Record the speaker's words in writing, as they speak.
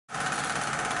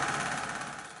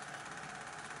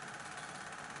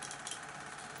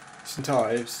St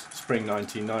Ives, spring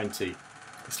 1990.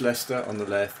 It's Lester on the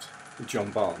left with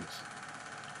John Barnes.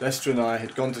 Lester and I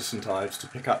had gone to St Ives to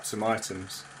pick up some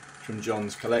items from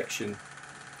John's collection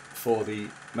for the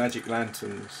Magic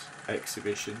Lanterns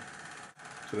exhibition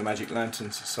for the Magic Lantern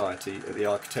Society at the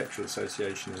Architectural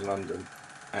Association in London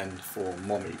and for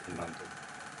Mommy in London.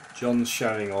 John's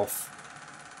showing off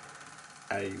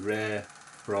a rare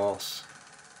brass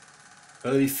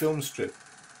early film strip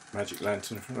Magic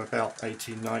Lantern from about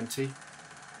 1890.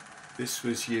 This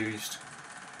was used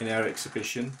in our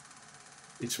exhibition.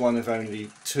 It's one of only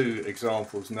 2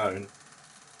 examples known,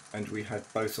 and we had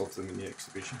both of them in the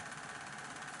exhibition.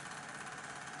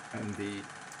 And the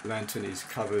lantern is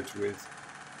covered with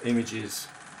images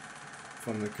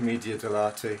from the Commedia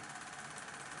dell'arte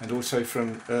and also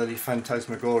from early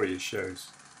Phantasmagoria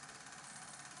shows.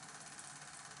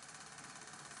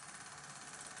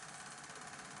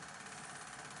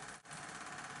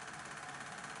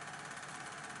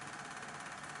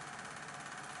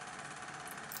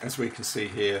 As we can see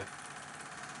here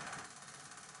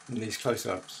in these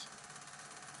close-ups.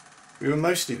 We were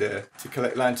mostly there to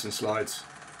collect lantern slides,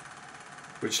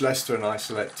 which Lester and I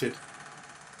selected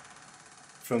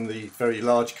from the very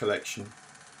large collection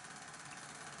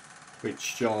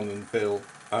which John and Bill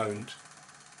owned,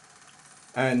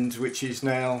 and which is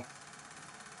now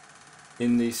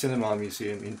in the Cinema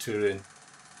Museum in Turin.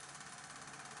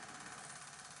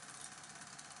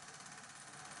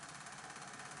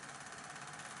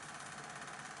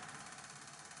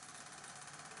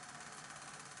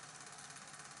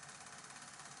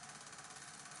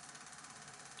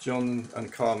 John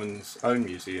and Carmen's own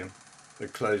museum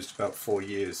had closed about 4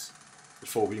 years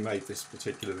before we made this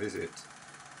particular visit.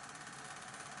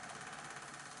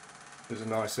 There's a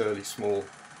nice early small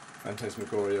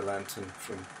Phantasmagoria lantern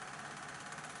from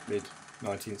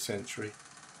mid-19th century.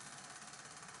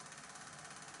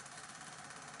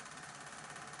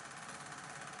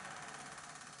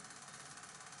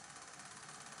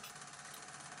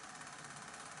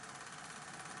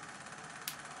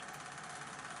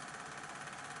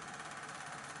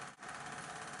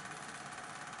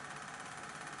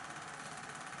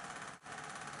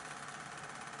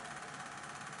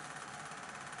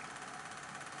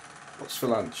 What's for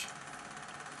lunch?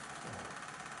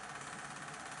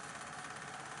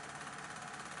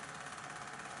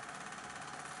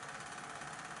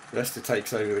 Lester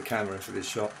takes over the camera for this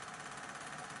shot.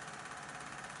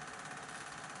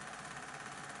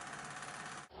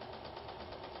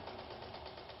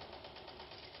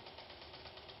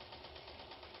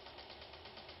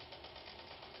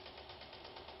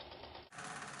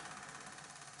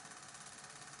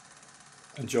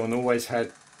 And John always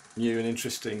had new and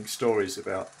interesting stories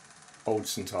about old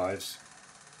St Ives,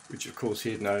 which of course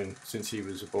he had known since he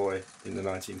was a boy in the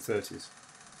 1930s.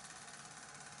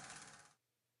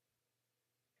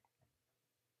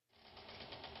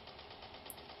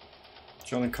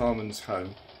 John and Carmen's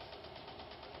home,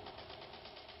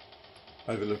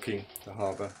 overlooking the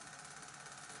harbour.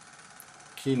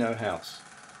 Kino House.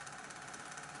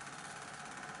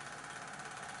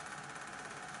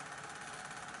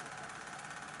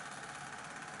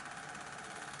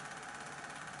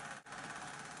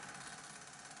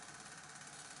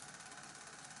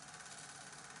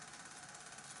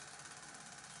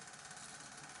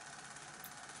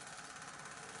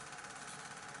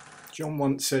 John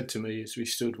once said to me as we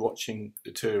stood watching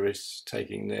the tourists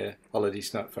taking their holiday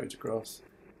snap photographs,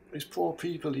 "Those poor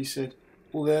people," he said,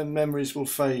 "all their memories will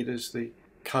fade as the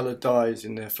colour dyes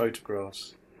in their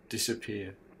photographs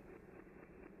disappear."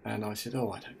 And I said,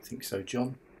 "Oh, I don't think so,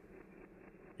 John."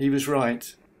 He was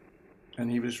right,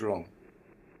 and he was wrong.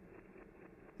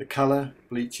 The colour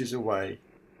bleaches away,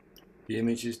 the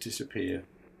images disappear,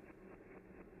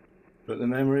 but the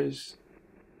memories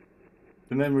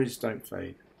don't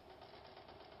fade.